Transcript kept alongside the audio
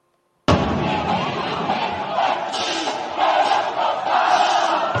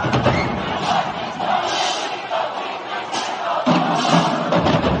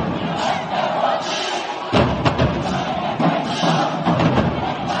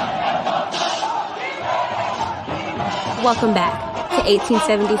Welcome back to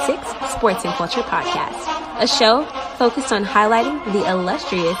 1876 Sports and Culture Podcast, a show focused on highlighting the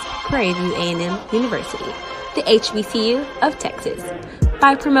illustrious Prairie View A&M University, the HBCU of Texas,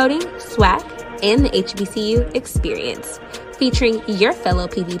 by promoting SWAC and the HBCU experience, featuring your fellow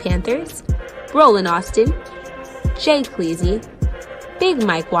PV Panthers, Roland Austin, Jay Cleasy, Big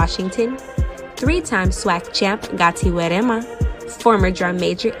Mike Washington, three-time SWAC champ Gati Werema, former drum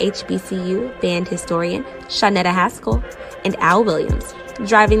major HBCU band historian Shawnetta Haskell, and Al Williams,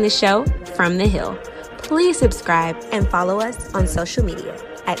 driving the show from the Hill. Please subscribe and follow us on social media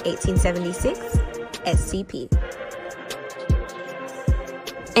at 1876 SCP.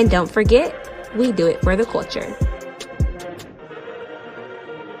 And don't forget, we do it for the culture.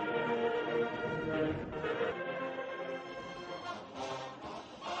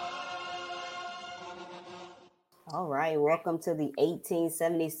 All right, welcome to the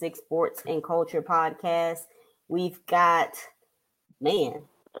 1876 Sports and Culture Podcast. We've got,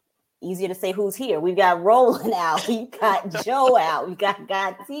 easier to say who's here. We've got Roland out, we've got Joe out, we've got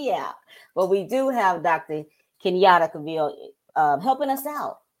T out. But we do have Dr. Kenyatta Cavill helping us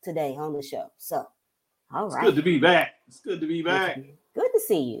out today on the show. So, all right. It's good to be back. Good to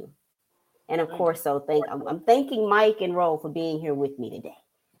see you. And of course, I'm thanking Mike and Ro for being here with me today.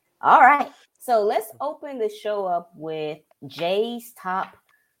 All right. So let's open the show up with Jay's top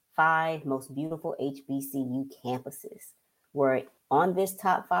 5 most beautiful HBCU campuses. Where on this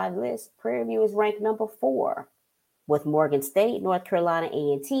top 5 list, Prairie View is ranked number 4, with Morgan State, North Carolina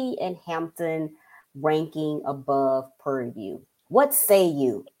A&T, and Hampton ranking above Prairie View. What say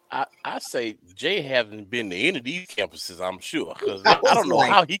you? I say Jay hasn't been to any of these campuses, I'm sure, because I don't know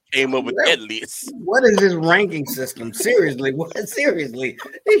how he came up with that list. What is this ranking system? Seriously, Seriously,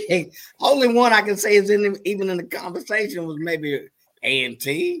 only one I can say is even in the conversation was maybe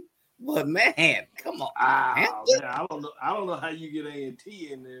A&T. But man, come on! Man, I don't know how you get A&T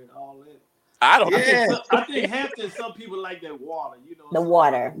in there. All that. I think Hampton. Some people like that water. You know, the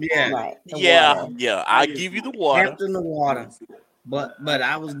water. Yeah, right. Yeah. I give you the water. Hampton, the water. But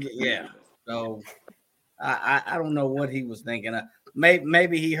I was So I don't know what he was thinking.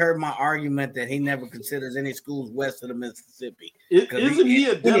 Maybe he heard my argument that he never considers any schools west of the Mississippi. Isn't he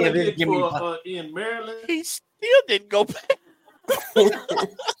a delegate in Maryland? He still didn't go back.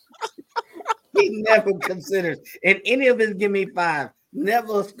 He never considers in any of his give me 5.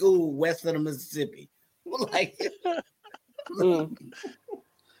 Never a school west of the Mississippi. Like.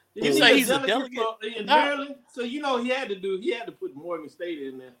 You say he's a delegate in Maryland, so he had to put Morgan State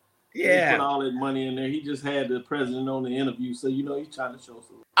in there. Yeah, he put all that money in there. He just had the president on the interview, so he's trying to show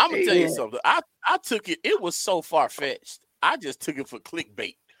something. I'm gonna tell you something. I took it. It was so far fetched. I just took it for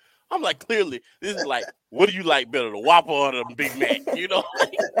clickbait. I'm like, clearly, this is like, what do you like better, the Whopper or the Big Mac? You know,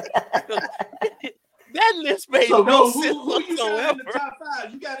 that list made no sense who you got whatsoever. in the top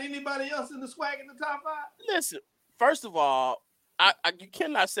 5? You got anybody else in the SWAC in the top 5? Listen, first of all, you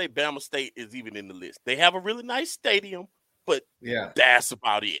cannot say Bama State is even in the list. They have a really nice stadium, but that's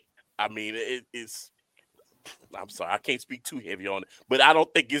about it. I mean, it's. I'm sorry, I can't speak too heavy on it, but I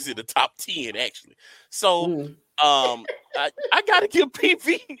don't think it's in the top 10 actually. So, I gotta give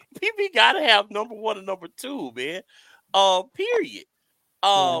PV. PV gotta have number 1 and number 2, man. Period.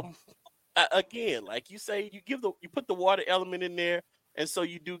 Again, like you say, you put the water element in there, and so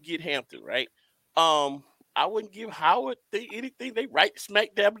you do get Hampton, right? I wouldn't give Howard anything. They right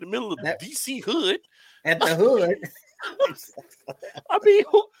smack dab in the middle of the DC hood. At the hood. I mean,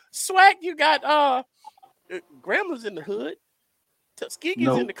 SWAC, you got Gramblin's in the hood.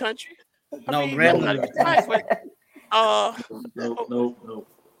 Tuskegee's in the country. Grambling. No.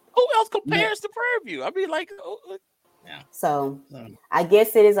 Who else compares to Prairie View? I mean, like, So I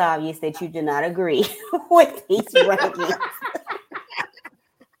guess it is obvious that you do not agree with these rankings.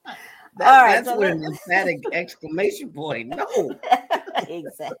 That's an emphatic exclamation point. No.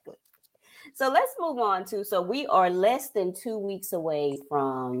 Exactly. So let's move on so we are less than 2 weeks away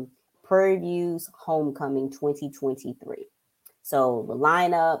from Prairie View's Homecoming 2023. So the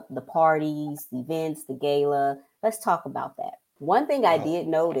lineup, the parties, the events, the gala, let's talk about that. One thing I did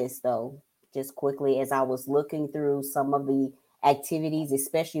notice, though, just quickly as I was looking through some of the activities,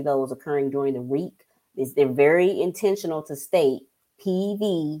 especially those occurring during the week, is they're very intentional to state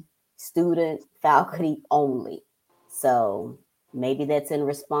PV student faculty only. So maybe that's in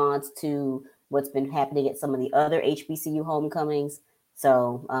response to what's been happening at some of the other HBCU homecomings.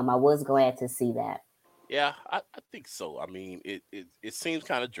 So I was glad to see that. Yeah, I think so. I mean, it seems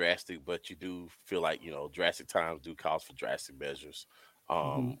kind of drastic, but you do feel like, drastic times do cause for drastic measures.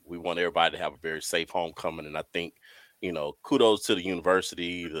 We want everybody to have a very safe homecoming. And I think, kudos to the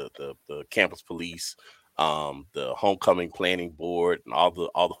university, the campus police, the homecoming planning board, and all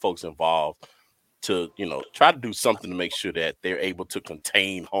the folks involved to, try to do something to make sure that they're able to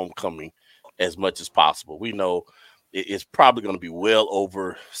contain homecoming as much as possible. We know it's probably going to be well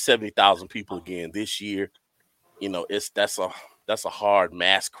over 70,000 people again this year. That's a hard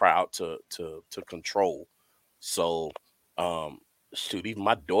mass crowd to control. So, shoot, even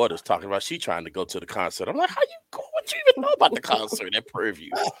my daughter's talking about she trying to go to the concert. I'm like, how you go? What you even know about the concert at Purview?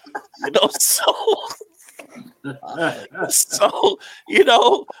 So you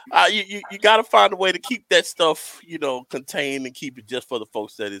got to find a way to keep that stuff, contained and keep it just for the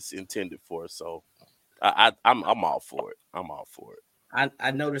folks that it's intended for. So I'm all for it.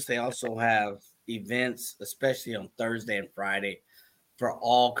 I noticed they also have events, especially on Thursday and Friday, for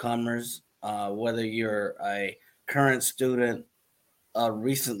all comers, whether you're a current student, a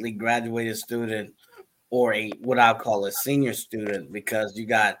recently graduated student, or what I call a senior student, because you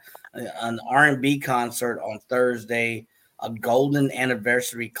got an R&B concert on Thursday, a golden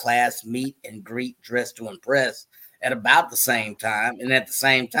anniversary class meet and greet Dress to Impress at about the same time. And at the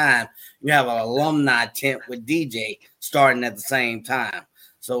same time, you have an alumni tent with DJ starting at the same time.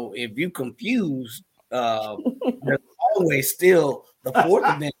 So if you confused, there's always still the fourth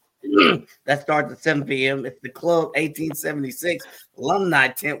event that starts at 7 p.m. It's the Club 1876 alumni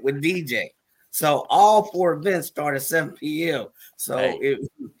tent with DJ. So all 4 events start at 7 p.m. So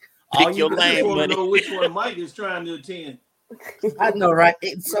pick your lane, want to know which one Mike is trying to attend. I know, right?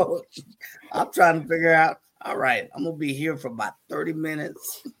 So I'm trying to figure out. All right, I'm gonna be here for about 30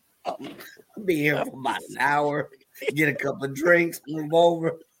 minutes. I'll be here for about an hour. Get a couple of drinks, move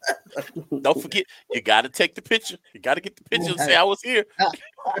over. Don't forget, you got to take the picture. You got to get the picture and say I was here.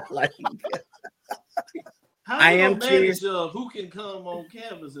 I am curious who can come on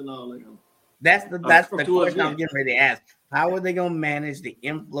campus and all that. That's the question I'm getting ready to ask. How are they going to manage the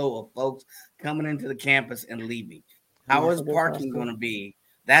inflow of folks coming into the campus and leaving? How is parking going to be?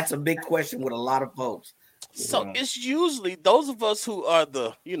 That's a big question with a lot of folks. So it's usually those of us who are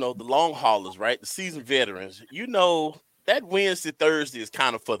the long haulers, right? The seasoned veterans. That Wednesday, Thursday is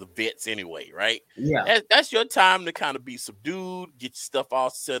kind of for the vets anyway, right? Yeah. That's your time to kind of be subdued, get your stuff all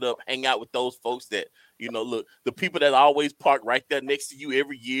set up, hang out with those folks that, look, the people that always park right there next to you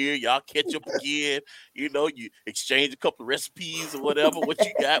every year. Y'all catch up again. You exchange a couple of recipes or whatever. What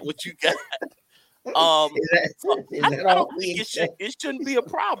you got. I don't think it shouldn't be a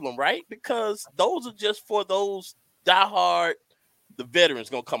problem, right? Because those are just for those diehard, the veterans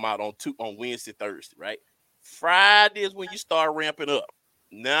gonna come out on Wednesday, Thursday, right? Friday is when you start ramping up.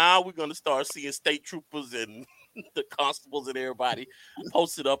 Now we're gonna start seeing state troopers and the constables and everybody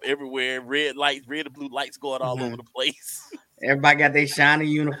posted up everywhere, red and blue lights going all over the place. Everybody got their shiny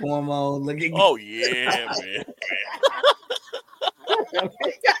uniform on. Looking. Oh yeah, man.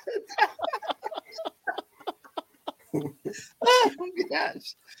 Oh my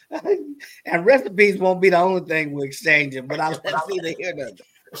gosh. And recipes won't be the only thing we're exchanging, but I'll see hear them.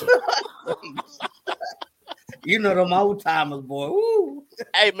 Them old timers, boy. Woo.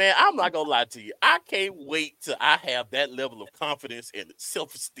 Hey man, I'm not gonna lie to you. I can't wait till I have that level of confidence and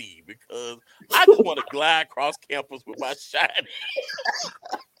self-esteem, because I just want to glide across campus with my shiny.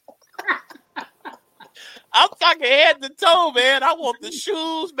 I'm talking head to toe, man. I want the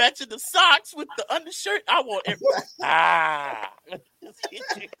shoes matching the socks with the undershirt. I want everything.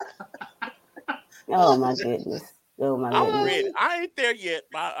 Oh my goodness. I'm ready. I ain't there yet.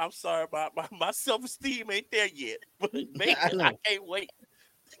 I'm sorry, my self-esteem ain't there yet. But man, I can't wait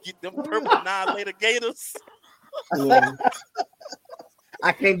to get them purple 9-later Gators. Yeah.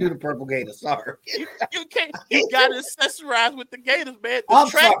 I can't do the purple Gators. Sorry. You can't. You gotta accessorize with the Gators, man. The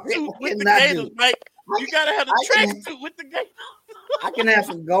tracksuit with the Gators, Mike. You gotta have the tracksuit with the Gators. I can have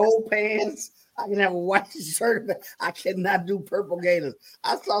some gold pants. I can have a white shirt, but I cannot do purple Gators.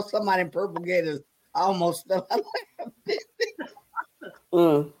 I saw somebody in purple Gators. I almost fell.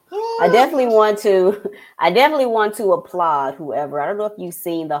 I definitely want to applaud whoever. I don't know if you've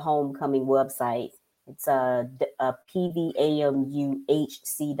seen the homecoming website. It's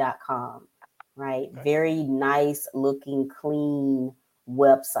pvamuhc.com, right? Very nice looking, clean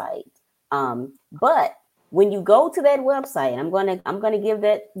website. But when you go to that website, I'm gonna give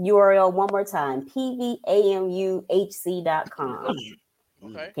that URL one more time: pvamuhc.com.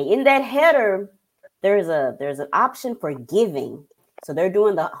 Okay. In that header, there's an option for giving. So they're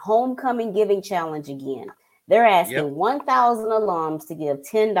doing the homecoming giving challenge again. They're asking 1,000 alums to give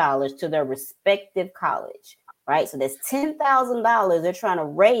 $10 to their respective college, right? So that's $10,000 they're trying to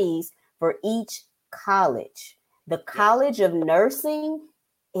raise for each college. The College of Nursing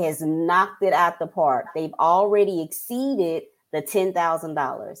has knocked it out the park. They've already exceeded the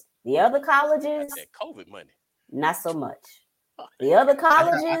 $10,000. The other colleges, that COVID money, not so much. The other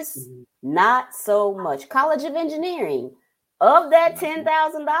colleges, not so much. College of Engineering, of that $10,000,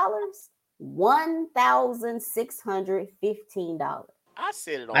 $1,615. I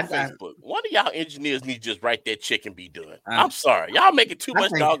said it on Facebook. One of y'all engineers need to just write that check and be done. I'm sorry, y'all making too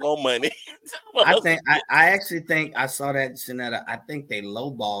much doggone money. I actually think I saw that, Shanetta. I think they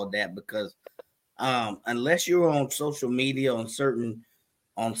lowballed that because unless you're on social media on certain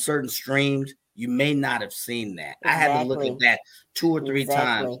streams, you may not have seen that. Exactly. I had to look at that 2 or 3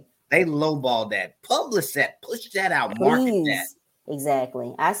 times. They lowballed that. Publish that. Push that out. Market that.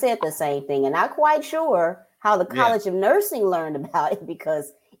 Exactly. I said the same thing, and not quite sure how the College of Nursing learned about it,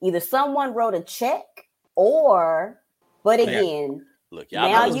 because either someone wrote a check but again, look,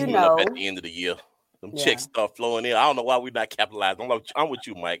 y'all now you know at the end of the year, them checks start flowing in. I don't know why we're not capitalizing. I'm with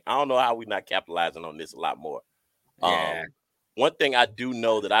you, Mike. I don't know how we're not capitalizing on this a lot more. One thing I do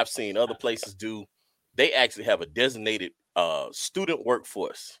know that I've seen other places do, they actually have a designated student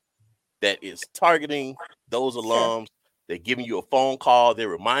workforce that is targeting those alums. They're giving you a phone call. They're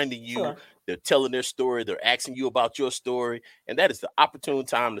reminding you. They're telling their story. They're asking you about your story. And that is the opportune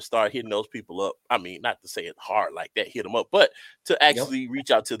time to start hitting those people up. I mean, not to say it hard like that, hit them up, but to actually reach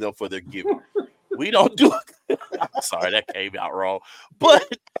out to them for their giving. We don't do it. Sorry, that came out wrong. But,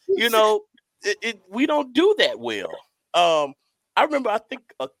 we don't do that well. I remember, I think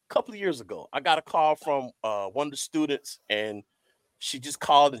a couple of years ago, I got a call from one of the students, and she just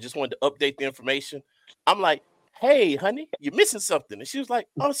called and just wanted to update the information. I'm like, hey, honey, you're missing something. And she was like,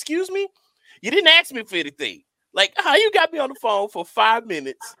 oh, excuse me? You didn't ask me for anything. Like, how you got me on the phone for 5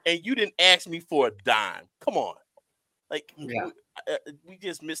 minutes and you didn't ask me for a dime? Come on. Like, we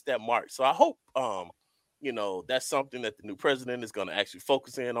just missed that mark. So I hope, that's something that the new president is going to actually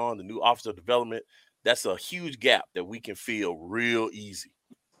focus in on, the new Office of Development. That's a huge gap that we can fill real easy.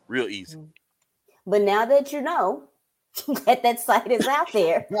 But now that you know that site is out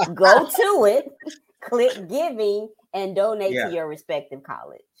there, go to it, click giving, and donate to your respective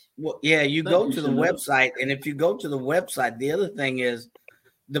college. Well, you go to the website, and if you go to the website, the other thing is,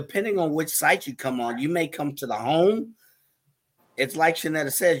 depending on which site you come on, you may come to the home. It's like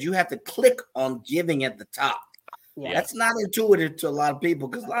Shanetta says, you have to click on giving at the top. Yeah. That's not intuitive to a lot of people,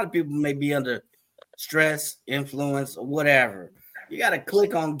 because a lot of people may be under stress, influence, or whatever. You got to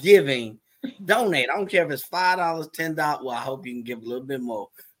click on giving, donate. I don't care if it's $5, $10. Well, I hope you can give a little bit more,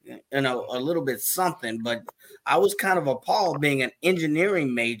 a little bit something. But I was kind of appalled being an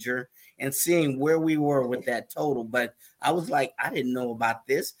engineering major and seeing where we were with that total. But I was like, I didn't know about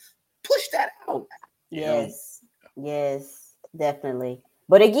this. Push that out. Yes, definitely.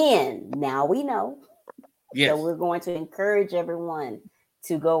 But again, now we know. Yes. So we're going to encourage everyone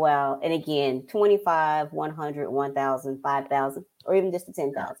to go out. And again, 25, 100, 1,000, 5,000, or even just the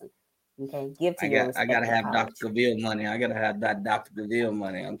 10,000. Okay. Give to your I got to have Dr. Gaville money. I got to have that Dr. Gaville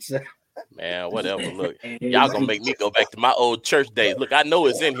money. I'm saying. Man, whatever. Look, y'all gonna make me go back to my old church days. Look, I know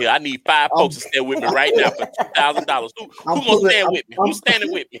it's in here. I need 5 folks to stand with me right now for $2,000. Who gonna stand with me? Who's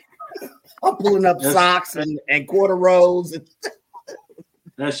standing with me? I'm pulling up socks and quarter rolls.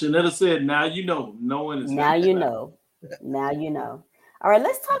 As Shanetta said, now you know. Now you know. Now you know. All right,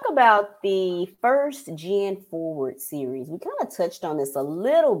 let's talk about the first Gen Forward series. We kind of touched on this a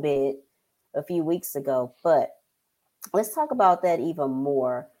little bit a few weeks ago, but let's talk about that even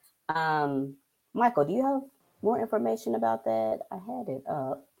more. Michael, do you have more information about that? I had it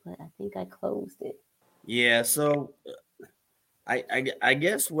up, but I think I closed it. Yeah, so I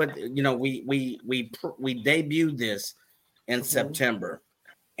guess what we debuted this in September,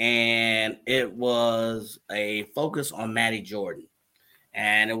 and it was a focus on Maddie Jordan.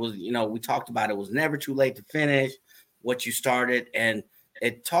 And it was, we talked about it was never too late to finish what you started, and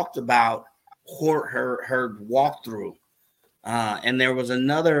it talked about her walkthrough. And there was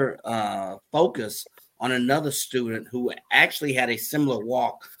another focus on another student who actually had a similar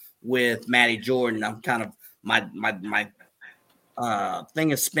walk with Maddie Jordan. I'm kind of my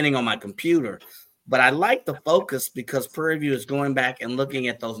thing is spinning on my computer, but I like the focus because Prairie View is going back and looking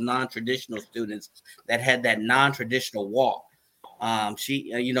at those non-traditional students that had that non-traditional walk.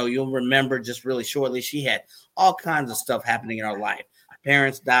 She, you'll remember just really shortly, she had all kinds of stuff happening in her life.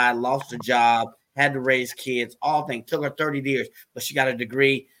 Parents died, lost her job, had to raise kids, all things. Took her 30 years, but she got a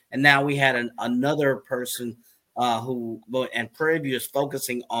degree. And now we had another person and Prairie View is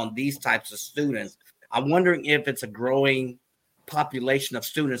focusing on these types of students. I'm wondering if it's a growing population of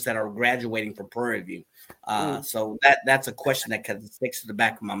students that are graduating from Prairie View. So that's a question that kind of sticks to the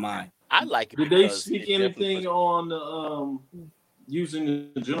back of my mind. I like it. Did they speak anything on using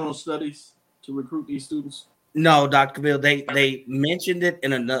the general studies to recruit these students? No, Dr. Bill, they mentioned it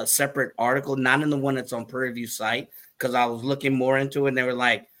in a separate article, not in the one that's on Prairie View site, because I was looking more into it, and they were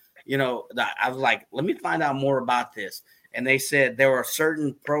like, I was like, let me find out more about this. And they said there are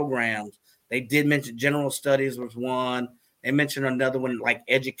certain programs. They did mention general studies was one. They mentioned another one like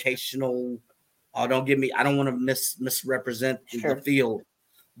educational. Oh, don't get me. I don't want to misrepresent the field,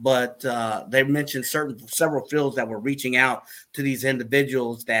 but they mentioned several fields that were reaching out to these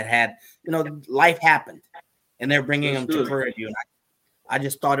individuals that had, life happened, and they're bringing them to Prairie View. And I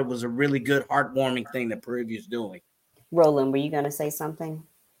just thought it was a really good, heartwarming thing that Prairie View is doing. Roland, were you going to say something?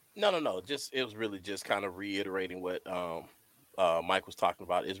 No. It was really just kind of reiterating what Mike was talking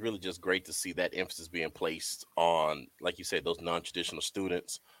about. It's really just great to see that emphasis being placed on, like you said, those non-traditional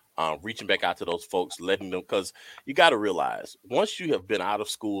students, reaching back out to those folks, letting them, because you got to realize once you have been out of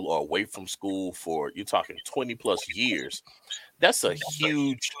school or away from school for, you're talking 20 plus years, that's a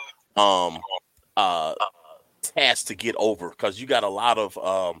huge task to get over, because you got a lot of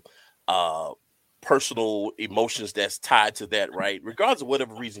personal emotions that's tied to that, right? Regardless of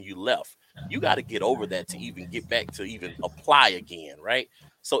whatever reason you left, you got to get over that to even get back to even apply again, right?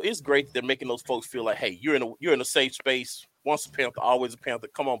 So it's great that they're making those folks feel like, hey, you're in a safe space. Once a Panther, always a Panther.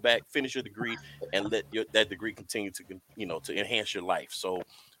 Come on back, finish your degree, and let that degree continue to to enhance your life. So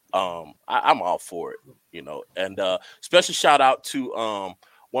I'm all for it, And special shout out to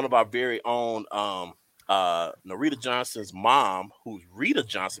one of our very own Narita Johnson's mom, who's Rita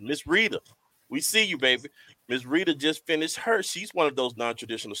Johnson, Miss Rita. We see you, baby. Miss Rita just finished she's one of those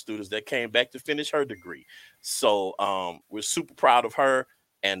non-traditional students that came back to finish her degree. So we're super proud of her,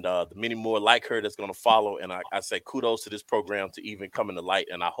 and the many more like her that's going to follow. And I say kudos to this program to even come into light,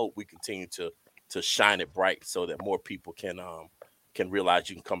 and I hope we continue to shine it bright so that more people can realize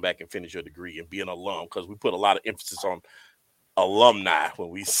you can come back and finish your degree and be an alum, because we put a lot of emphasis on alumni when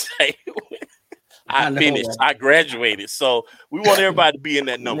we say I finished, I graduated. So we want everybody to be in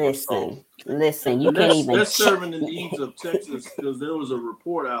that number. Listen, you can't even. That's serving the needs of Texas, because there was a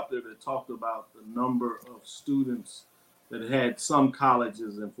report out there that talked about the number of students that had some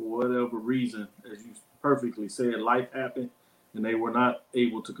colleges, and for whatever reason, as you perfectly said, life happened and they were not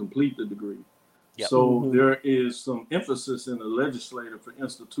able to complete the degree. Yep. So there is some emphasis in the legislature for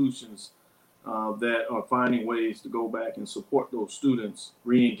institutions that are finding ways to go back and support those students,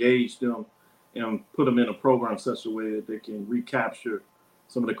 re-engage them, and put them in a program such a way that they can recapture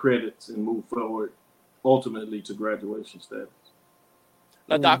some of the credits and move forward ultimately to graduation status.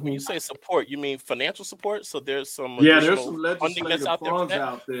 Now, Doc, when you say support, you mean financial support? So there's some there's some legislative funds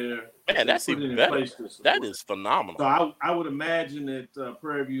out there. Man, that's even better. That is phenomenal. So I would imagine that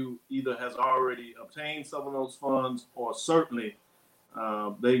Prairie View either has already obtained some of those funds, or certainly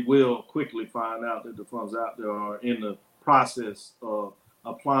they will quickly find out that the funds out there are in the process of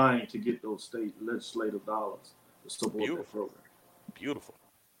applying to get those state legislative dollars to support that program. Beautiful.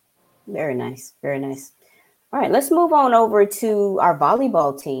 Very nice. Very nice. All right, let's move on over to our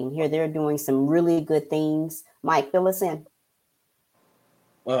volleyball team here. They're doing some really good things. Mike, fill us in.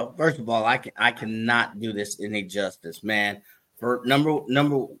 Well, first of all, I cannot do this any justice, man. For number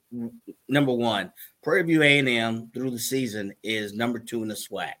one, Prairie View A&M through the season is number 2 in the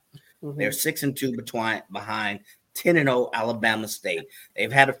SWAC. They're 6-2 behind 10-0 Alabama State.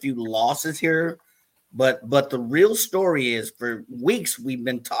 They've had a few losses here, but the real story is, for weeks we've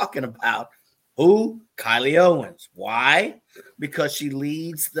been talking about who? Kylie Owens. Why? Because she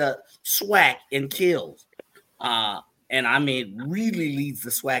leads the SWAC in kills. And I mean, really leads the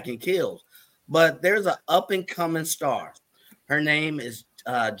SWAC in kills. But there's an up-and-coming star. Her name is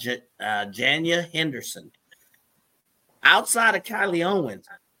Janya Henderson. Outside of Kylie Owens,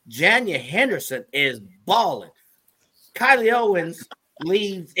 Janya Henderson is balling. Kylie Owens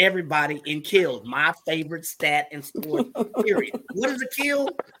leads everybody in kills. My favorite stat in sports, period. What is a kill?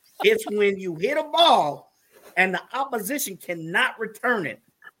 It's when you hit a ball and the opposition cannot return it,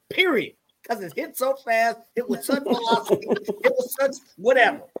 period. Because it hit so fast, it was such velocity, it was such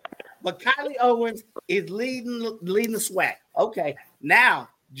whatever. But Kylie Owens is leading the SWAC. Okay, now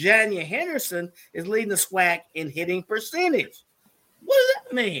Janya Henderson is leading the SWAC in hitting percentage. What does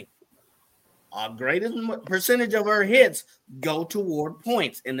that mean? A greatest percentage of her hits go toward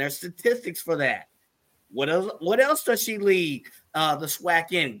points, and there's statistics for that. What else does she lead the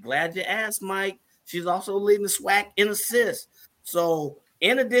SWAC in? Glad you asked, Mike. She's also leading the SWAC in assists. So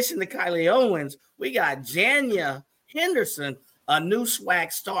in addition to Kylie Owens, we got Janya Henderson, a new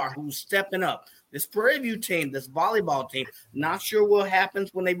SWAC star who's stepping up. This Prairie View team, this volleyball team, not sure what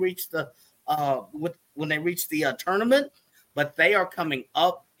happens when they reach the tournament, but they are coming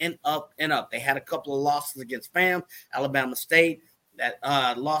up and up and up. They had a couple of losses against FAM, Alabama State.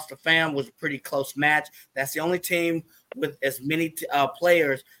 that lost to FAM was a pretty close match. That's the only team with as many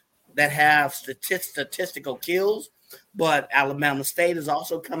players that have statistical kills. But Alabama State is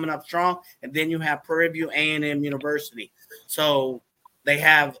also coming up strong, and then you have Prairie View A&M University. So they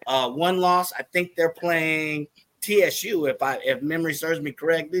have one loss. I think they're playing TSU, if memory serves me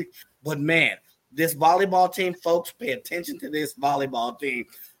correctly. But man, this volleyball team, folks, pay attention to this volleyball team.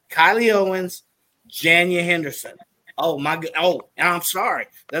 Kylie Owens, Janya Henderson. Oh my God! Oh, and I'm sorry.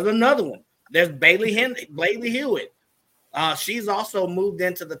 There's another one. There's Bailey Hewitt. She's also moved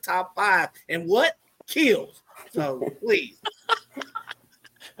into the top 5 and what kills. So please,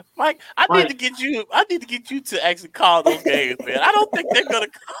 Mike, I need to get you to actually call those games, man. I don't think they're gonna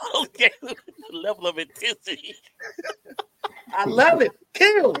call the games with the level of intensity. I love it.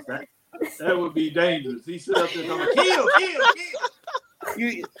 Kills. That would be dangerous. He sit up there going, kill.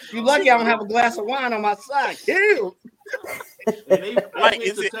 You lucky I don't have a glass of wine on my side. Kill. Like,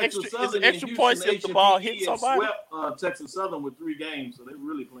 is it extra points if the ball hits somebody? Swept Texas Southern with 3 games, so they're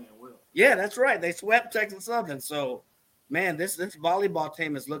really playing well. Yeah, that's right. They swept Texas Southern. So, man, this volleyball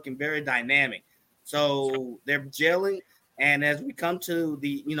team is looking very dynamic. So they're gelling, and as we come to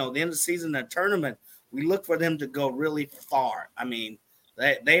the end of the season, the tournament, we look for them to go really far. I mean,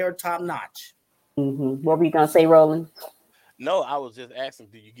 they are top notch. Mm-hmm. What were you gonna say, Roland? No, I was just asking,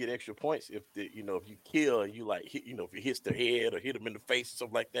 do you get extra points if if you kill and you if it hits their head or hit them in the face or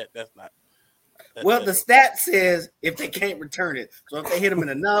something like that? That's not. Well, the stat says if they can't return it. So if they hit them in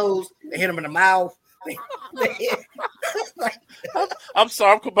the nose, they hit them in the mouth. I'm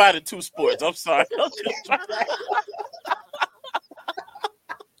sorry, I'm combining 2 sports. I'm sorry.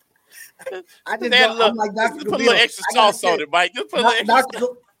 I'm like Dr. Just put a little extra sauce on it, Mike. Just put a little extra.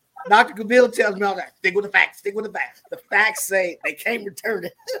 Dr. Gabil tells me all that. Stick with the facts. The facts say they can't return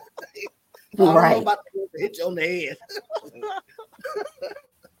it. Right. I'm about to hit you on the head.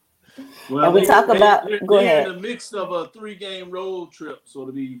 Well, and we talk about. Go ahead. They're in the midst of a 3-game road trip, so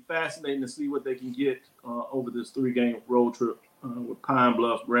it'll be fascinating to see what they can get over this 3-game road trip with Pine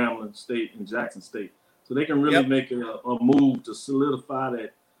Bluff, Grambling State, and Jackson State. So they can really make a move to solidify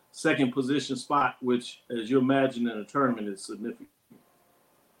that second position spot, which, as you imagine in a tournament, is significant.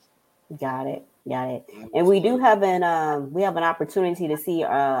 Got it. And we do have an opportunity to see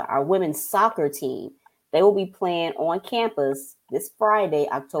our women's soccer team. They will be playing on campus this Friday,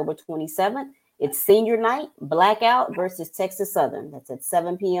 October 27th. It's senior night, blackout versus Texas Southern. That's at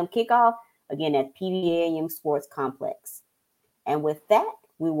 7 p.m. kickoff, again at PVAM Sports Complex. And with that,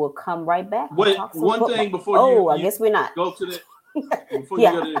 we will come right back. Wait, one thing before I guess we're not. Go to the before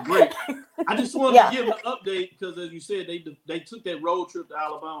you go to the break. I just wanted to give an update because, as you said, they took that road trip to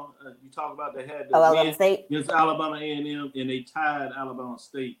Alabama. You talk about they had the Alabama State against Alabama A&M, and they tied Alabama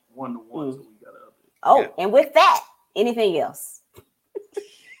State 1-1. So we got an update. Oh, and with that, anything else?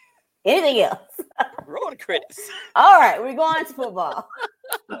 Anything else? Roll the credits. All right, we're going to football.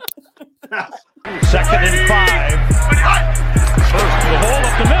 2nd and 5. First to the hole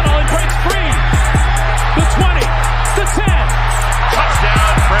up the middle and breaks free. The 20, the 10.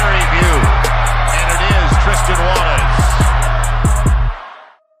 Touchdown, Prairie View. And it is Tristan Wallace.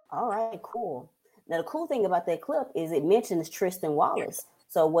 All right, cool. Now, the cool thing about that clip is it mentions Tristan Wallace.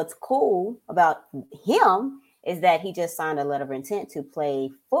 So what's cool about him is that he just signed a letter of intent to play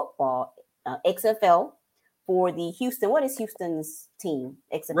football, XFL, for the Houston. What is Houston's team?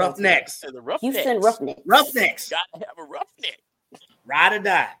 XFL Roughnecks. Team. Houston Roughnecks. Roughnecks. Got to have a roughneck. Ride or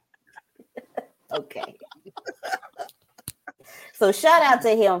die. Okay. So shout out to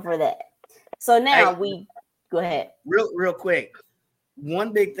him for that. So now we go ahead. Real quick.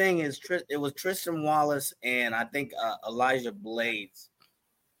 One big thing is it was Tristan Wallace and I think Elijah Blades.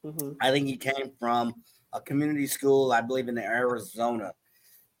 Mm-hmm. I think he came from a community school, I believe, in Arizona.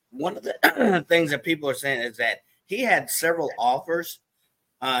 One of the things that people are saying is that he had several offers.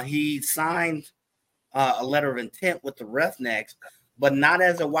 He signed a letter of intent with the Roughnecks, but not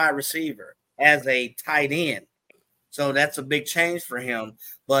as a wide receiver, as a tight end. So that's a big change for him.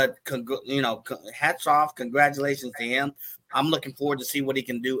 But, hats off, congratulations to him. I'm looking forward to see what he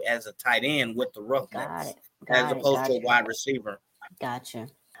can do as a tight end with the Roughnecks as opposed to a wide receiver. Gotcha.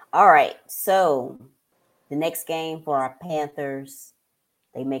 All right. So the next game for our Panthers,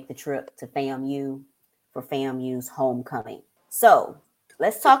 they make the trip to FAMU for FAMU's homecoming. So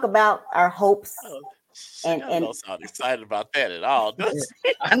let's talk about our hopes. I don't sound excited about that at all.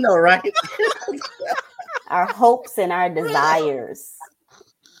 I know, right? Our hopes and our desires.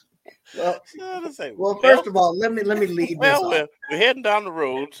 Well, first of all, let me leave this. We're heading down the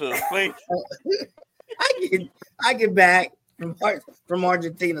road to play. I get back from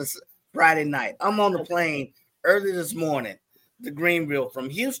Argentina Friday night. I'm on the plane early this morning. to Greenville. From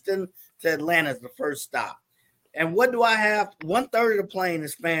Houston to Atlanta is the first stop. And what do I have? 1/3 of the plane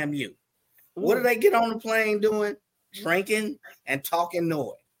is FAMU. What do they get on the plane doing? Drinking and talking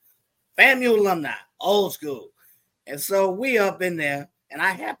noise. FAMU alumni, old school. And so we up in there, and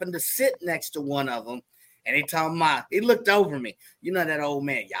I happened to sit next to one of them, and he looked over me. You know that old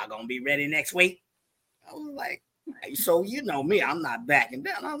man, y'all gonna be ready next week? I was like, hey, so you know me, I'm not backing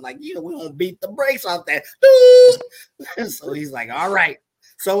down. I'm like, we're gonna beat the brakes off that. So he's like, all right.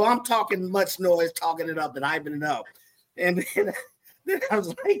 So I'm talking much noise, talking it up and hyping it up. And then I was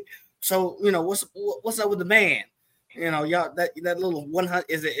like, so what's up with the band? Y'all that little 100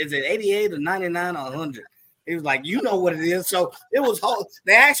 is it 88 or 99 or 100? He was like, you know what it is. So it was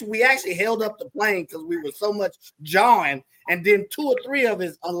we actually held up the plane because we were so much jawing, and then 2 or 3 of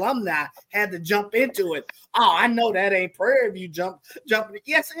his alumni had to jump into it. Oh, I know that ain't Prairie View jumping.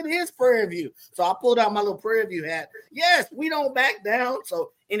 Yes, it is Prairie View. So I pulled out my little Prairie View hat. Yes, we don't back down.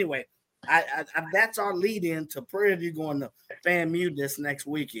 So anyway, I that's our lead in to Prairie View going to FAMU this next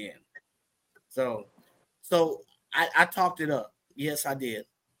weekend. So I talked it up. Yes, I did.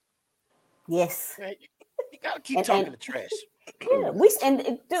 Yes. You gotta keep talking the trash. Yeah, we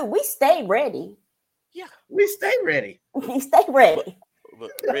stay ready. Yeah, we stay ready. We stay ready.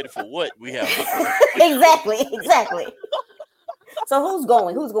 But ready for what? We have exactly. So who's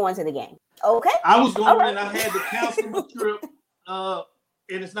going? Who's going to the game? Okay. I was going, and I had to cancel my trip.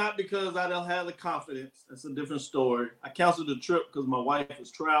 And it's not because I don't have the confidence. It's a different story. I canceled the trip because my wife is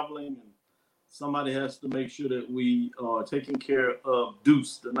traveling, and somebody has to make sure that we are taking care of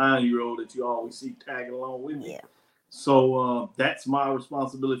Deuce, the 9-year-old that you always see tagging along with me. Yeah. So that's my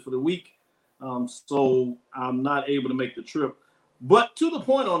responsibility for the week. So I'm not able to make the trip. But to the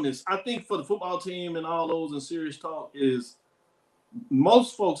point on this, I think for the football team and all those in serious talk is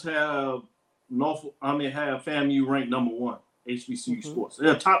most folks have FAMU ranked number 1 HBCU sports.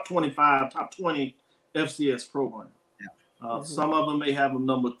 They're top 25, top 20 FCS program. Some of them may have them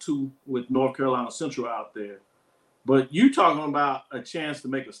number 2 with North Carolina Central out there. But you talking about a chance to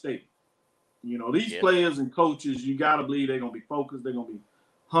make a statement. These players and coaches, you got to believe they're going to be focused. They're going to be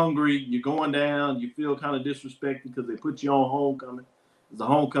hungry. You're going down. You feel kind of disrespected because they put you on homecoming. It's the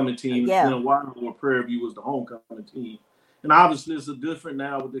homecoming team. Yeah. It's been a while where Prairie View was the homecoming team. And obviously it's different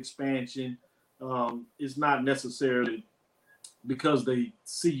now with expansion. It's not necessarily because they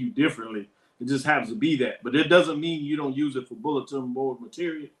see you differently. It just happens to be that. But it doesn't mean you don't use it for bulletin board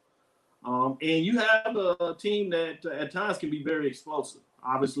material. And you have a team that at times can be very explosive.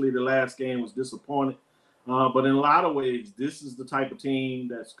 Obviously, the last game was disappointing. But in a lot of ways, this is the type of team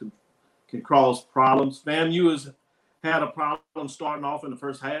that can cause problems. FAMU has had a problem starting off in the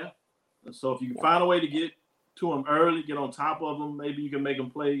first half. So if you can find a way to get to them early, get on top of them, maybe you can make them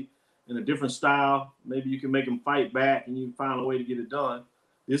play in a different style. Maybe you can make them fight back and you can find a way to get it done.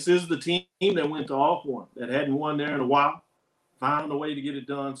 This is the team that went to Alcorn that hadn't won there in a while, found a way to get it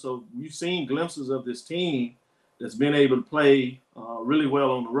done. So you've seen glimpses of this team that's been able to play really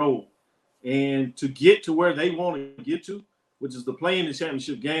well on the road. And to get to where they want to get to, which is the playing the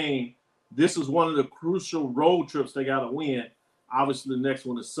championship game, this is one of the crucial road trips they got to win. Obviously, the next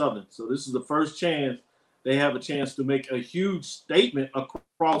one is Southern. So this is the first chance they have a chance to make a huge statement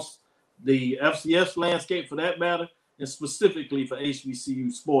across the FCS landscape for that matter, and specifically for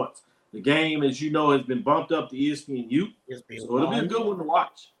HBCU sports. The game, as you know, has been bumped up to ESPNU, so it'll be a good one to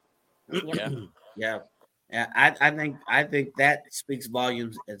watch. Yeah. I think that speaks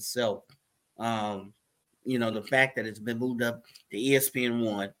volumes itself. The fact that it's been moved up to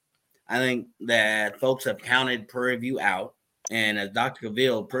ESPN1. I think that folks have counted Prairie View out, and as Dr.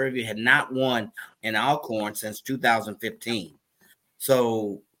 Cavill, Prairie View had not won in Alcorn since 2015.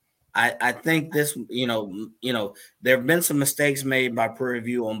 So I think this, there have been some mistakes made by Prairie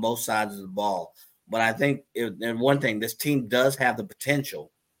View on both sides of the ball. But I think one thing, this team does have the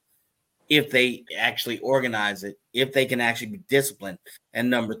potential, if they actually organize it, if they can actually be disciplined. And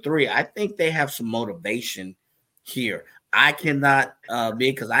number 3, I think they have some motivation here. I cannot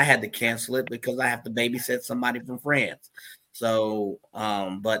be, because I had to cancel it because I have to babysit somebody from France. So,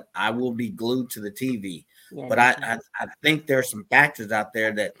 but I will be glued to the TV. Yeah, but I think there are some factors out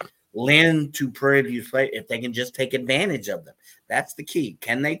there that lend to Prairie View's play if they can just take advantage of them. That's the key.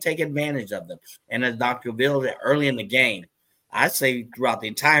 Can they take advantage of them? And as Dr. Bill said early in the game, I say throughout the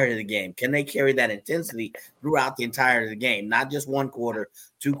entirety of the game, can they carry that intensity throughout the entirety of the game? Not just 1 quarter,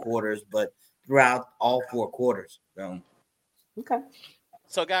 2 quarters, but throughout all 4 quarters. Okay.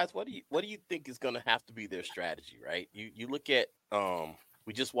 So guys, what do you think is going to have to be their strategy, right? You look at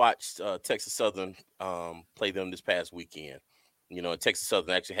we just watched Texas Southern play them this past weekend. Texas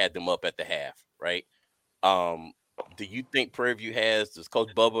Southern actually had them up at the half, right? do you think Prairie View does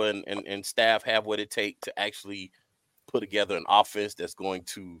Coach Bubba and staff have what it takes to actually put together an offense that's going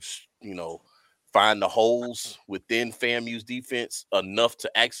to, find the holes within FAMU's defense enough to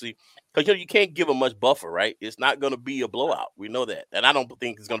actually, because you can't give them much buffer, right? It's not going to be a blowout. We know that, and I don't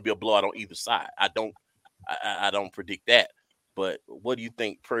think it's going to be a blowout on either side. I don't predict that. But what do you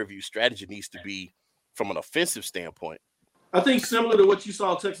think Prairie View's strategy needs to be from an offensive standpoint? I think similar to what you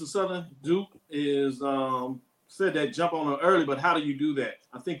saw Texas Southern do is said that jump on them early, but how do you do that?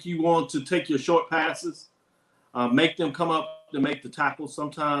 I think you want to take your short passes, make them come up to make the tackles.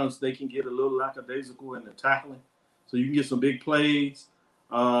 Sometimes they can get a little lackadaisical in the tackling, so you can get some big plays.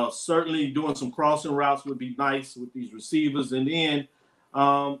 Certainly doing some crossing routes would be nice with these receivers. And then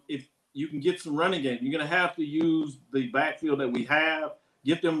if you can get some running game, you're going to have to use the backfield that we have,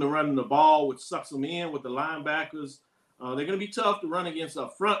 get them to run the ball, which sucks them in with the linebackers. They're going to be tough to run against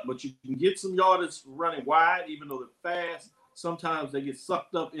up front, but you can get some yardage running wide, even though they're fast. Sometimes they get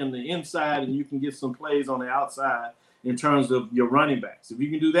sucked up in the inside, and you can get some plays on the outside in terms of your running backs. If you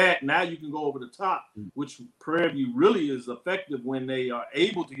can do that, now you can go over the top, which Prairie View really is effective when they are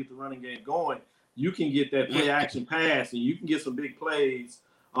able to get the running game going. You can get that play action pass, and you can get some big plays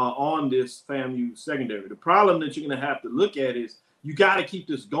on this FAMU secondary. The problem that you're going to have to look at is you got to keep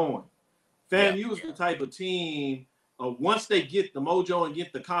this going. FAMU is the type of team, once they get the mojo and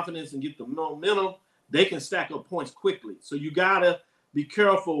get the confidence and get the momentum, they can stack up points quickly. So you got to be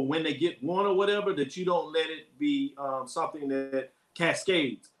careful when they get one or whatever that you don't let it be something that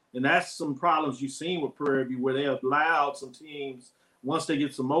cascades. And that's some problems you've seen with Prairie View where they have allowed some teams, once they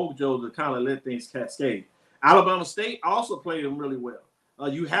get some mojo, to kind of let things cascade. Alabama State also played them really well.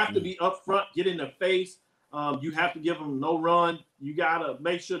 You have to be up front, get in their face. You have to give them no run. You got to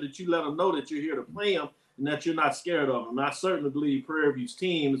make sure that you let them know that you're here to play them and that you're not scared of them. And I certainly believe Prairie View's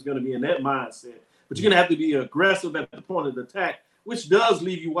team is going to be in that mindset. But you're going to have to be aggressive at the point of the attack, which does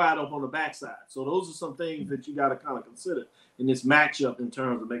leave you wide open on the backside. So those are some things that you got to kind of consider in this matchup in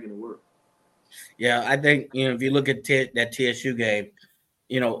terms of making it work. Yeah, I think, if you look at that TSU game,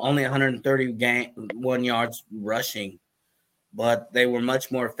 only 131 yards rushing, but they were much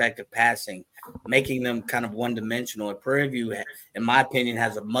more effective passing, making them kind of one-dimensional. And Prairie View, in my opinion,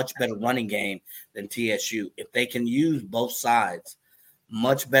 has a much better running game than TSU. If they can use both sides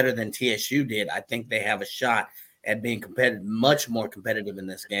much better than TSU did, I think they have a shot at being competitive, much more competitive in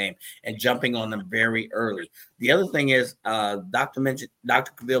this game and jumping on them very early. The other thing is, Dr.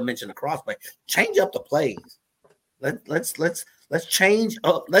 Cavill mentioned the crossplay. Change up the plays. Let's change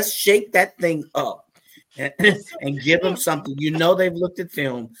up. Let's shake that thing up and give them something. They've looked at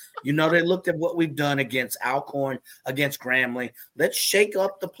film. They looked at what we've done against Alcorn, against Grambling. Let's shake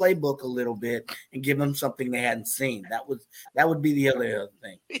up the playbook a little bit and give them something they hadn't seen. That would be the other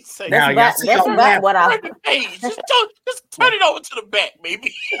thing. That's about what I. Hey, just turn it over to the back,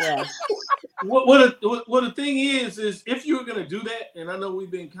 maybe. Yeah. What the thing is if you were going to do that, and I know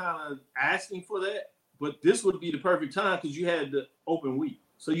we've been kind of asking for that, but this would be the perfect time because you had the open week,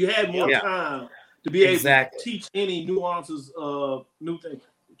 so you had more time to be able to teach any nuances of new things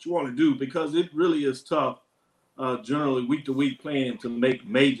that you want to do, because it really is tough generally week to week playing to make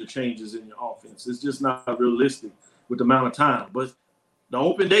major changes in your offense. It's just not realistic with the amount of time. But the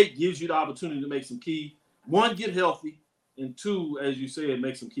open date gives you the opportunity to make some key, one, get healthy, and two, as you said,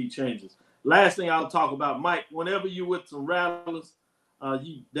 make some key changes. Last thing I'll talk about, Mike, whenever you're with some Rattlers,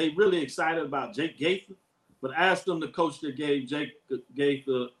 they really excited about Jake Gaither. But ask them the coach that gave Jake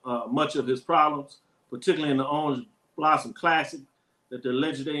Gaither much of his problems, particularly in the Orange Blossom Classic, that they're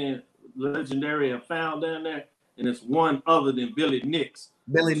legendary and found down there. And it's one other than Billy Nix.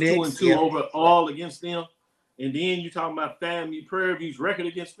 2-2 overall against them. And then you're talking about FAMU, Prairie View's record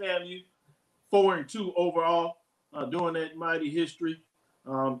against FAMU, 4-2 overall during that mighty history.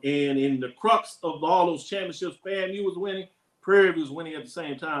 And in the crux of all those championships FAMU was winning, Prairie View was winning at the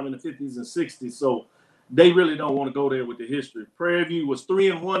same time in the 50s and 60s. So they really don't want to go there with the history. Prairie View was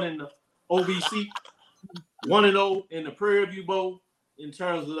 3-1 in the OVC, 1-0 in the Prairie View Bowl in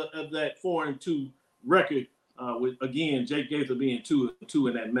terms of that 4-2 record. With again Jake Gaither being 2-2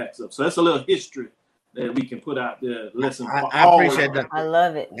 in that matchup. So that's a little history that we can put out there. Listen, I appreciate that. I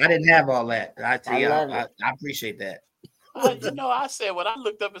love it. I didn't have all that. I tell you, I appreciate that. I said when I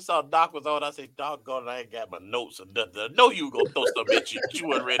looked up and saw Doc was on, I said, "Doggone, I ain't got my notes or nothing. I know you were gonna throw something at you that you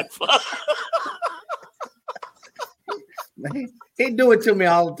weren't ready for." He do it to me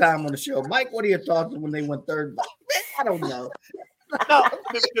all the time on the show. Mike, what are your thoughts when they went third? I don't know. No,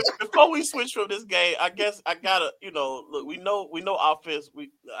 before we switch from this game, I guess I gotta, look, we know offense.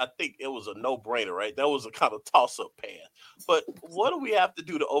 I think it was a no-brainer, right? That was a kind of toss-up pass. But what do we have to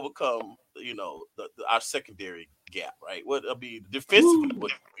do to overcome, our secondary gap, right? What'll be defensively?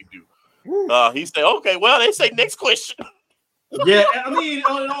 What do we do? He said, "Okay, well, they say next question." Yeah, I mean,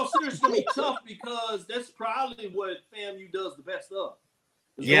 in all seriousness, it's gonna be tough because that's probably what FAMU does the best of.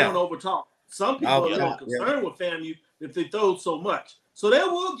 Going over top. Some people are a little concerned with FAMU if they throw so much. So they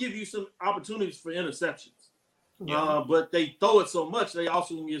will give you some opportunities for interceptions. But they throw it so much, they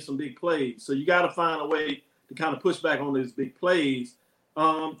also can get some big plays. So you got to find a way to kind of push back on these big plays.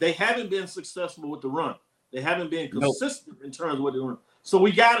 They haven't been successful with the run. They haven't been consistent in terms of what they run. So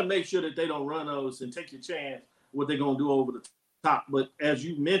we got to make sure that they don't run those and take your chance what they're going to do over the top. But as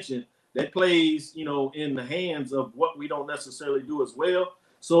you mentioned, that plays, in the hands of what we don't necessarily do as well.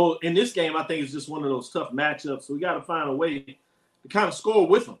 So in this game, I think it's just one of those tough matchups. So we got to find a way to kind of score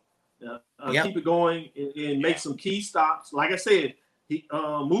with them. Keep it going and make some key stops. Like I said,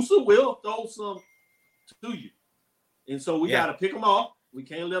 Musa will throw some to you. And so we got to pick them off. We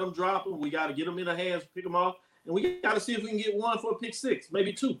can't let them drop them. We got to get them in the hands, pick them off. And we got to see if we can get one for a pick six,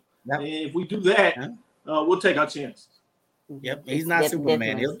 maybe two. Yep. And if we do that, we'll take our chances. Yep, he's not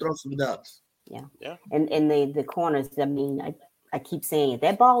Superman. He'll throw some ducks. Yeah. And the corners, I mean, I keep saying it.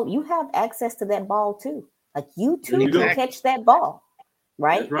 That ball, you have access to that ball too. Like you too can catch that ball.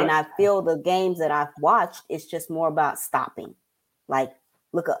 Right? And I feel the games that I've watched, it's just more about stopping. Like,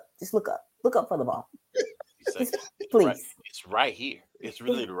 look up. Just look up. Look up for the ball. Please. It's right here. It's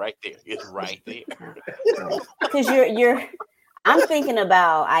really right there. It's right there. Because I'm thinking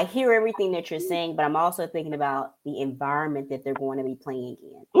about, I hear everything that you're saying, but I'm also thinking about the environment that they're going to be playing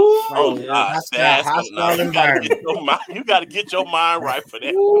in. Oh, God. You got to get your mind right for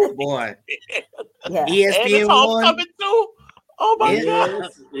that. Ooh, boy. ESPN homecoming too. Oh my God!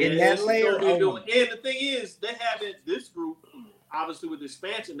 In that layer, and the thing is, they haven't. This group, obviously, with the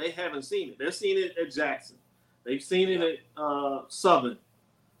expansion, they haven't seen it. They've seen it at Jackson. They've seen it at Southern,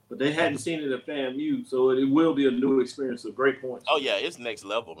 but they hadn't seen it at FAMU. So it will be a new experience. A great point. Oh yeah, it's next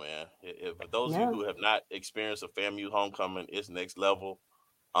level, man. For those of you who have not experienced a FAMU homecoming, it's next level.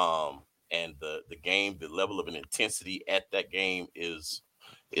 And the game, the level of an intensity at that game is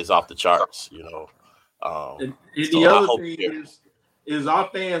off the charts. And the other thing is our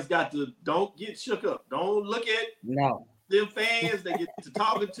fans got to don't get shook up. Don't look at them fans. They get to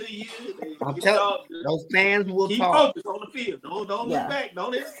talking to you. Those fans will keep talk. Focus on the field. Don't look back.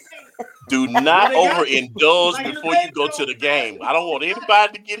 Don't do not overindulge before you go to the game. I don't want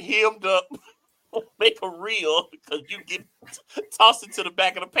anybody to get hemmed up. Make a reel because you get tossed into the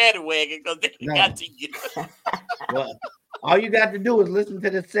back of the paddy wagon because they got to you. Well, all you got to do is listen to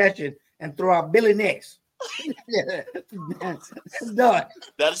this session and throw out Billy Nix. That's done.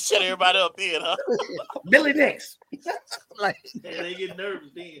 That'll shut everybody up then, huh? Billy Nix. They get nervous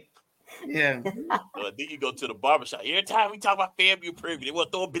then. Yeah. Then you go to the barbershop. Every time we talk about FAMU preview, they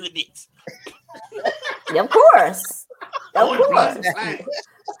want to throw Billy Nix. Of course. Of course.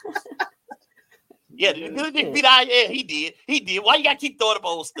 Yeah, Billy Nix beat our he did. He did. Why you gotta keep throwing the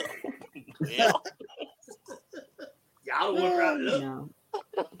old stuff? Y'all don't want to round it up.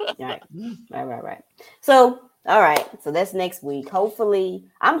 Right. So, all right. So that's next week. Hopefully,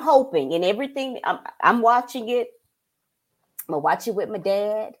 I'm hoping and everything. I'm watching it. I'm gonna watch it with my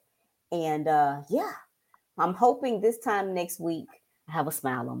dad, and I'm hoping this time next week I have a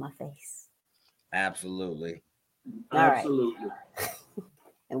smile on my face. Absolutely. Absolutely.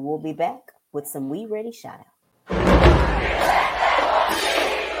 And we'll be back with some We Ready shout out.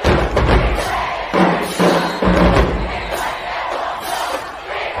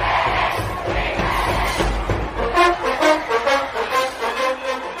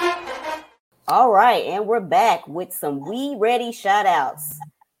 All right, and we're back with some We Ready shout outs.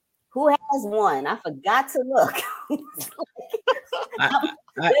 Who has one? I forgot to look.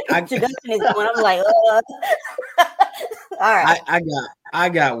 Introduction is going. I'm like, all right. I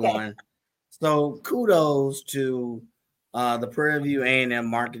got one. So kudos to the Prairie View A&M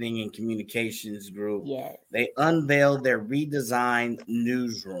Marketing and Communications Group. Yes. They unveiled their redesigned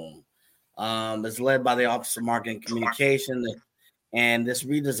newsroom. It's led by the Office of Marketing and Communication. And this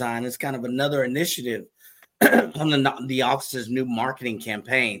redesign is kind of another initiative on the office's new marketing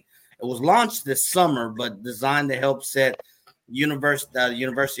campaign. It was launched this summer, but designed to help set the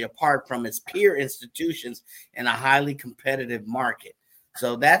university apart from its peer institutions in a highly competitive market.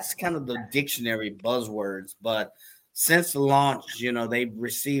 So that's kind of the dictionary buzzwords. But since the launch, they've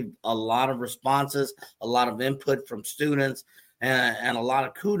received a lot of responses, a lot of input from students, and a lot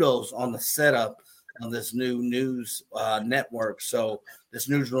of kudos on the setup of this new news network. So this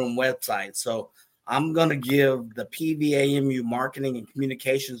newsroom website. So I'm going to give the PVAMU Marketing and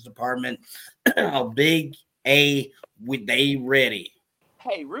Communications Department a big A with they ready.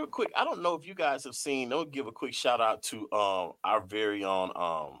 Hey, real quick, I don't know if you guys have seen. They'll give a quick shout out to our very own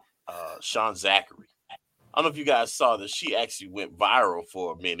Sean Zachary. I don't know if you guys saw that she actually went viral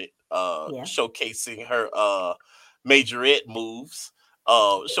for a minute, showcasing her majorette moves,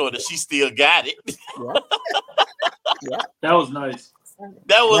 showing that she still got it. Yeah, that was nice.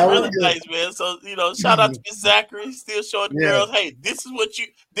 That was really nice, man. So shout out to Miss Zachary, still showing the girls, hey, this is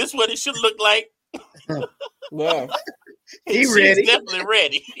what it should look like. Yes, she's ready. Definitely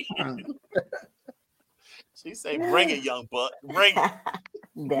ready. She say, "Bring it, young buck, bring it,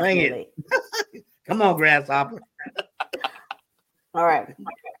 bring it." Come on, grasshopper. All right.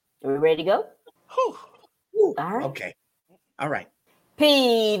 Are we ready to go? Whew. All right. Okay. All right.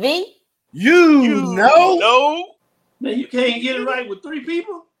 PV. You know. Man, you can't get it right with 3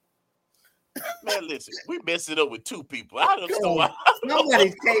 people. Man, listen, we messed it up with 2 people. I don't know why.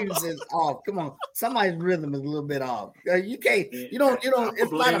 Somebody's cadence is off. Come on, somebody's rhythm is a little bit off. You can't. You don't.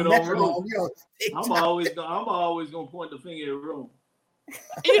 It's not a metronome. I'm always gonna point the finger at Rome.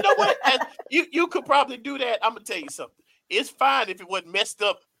 You know what? You could probably do that. I'm gonna tell you something. It's fine if it wasn't messed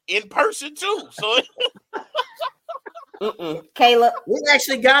up in person too. So, Kayla, we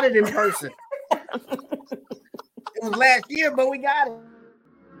actually got it in person. It was last year, but we got it.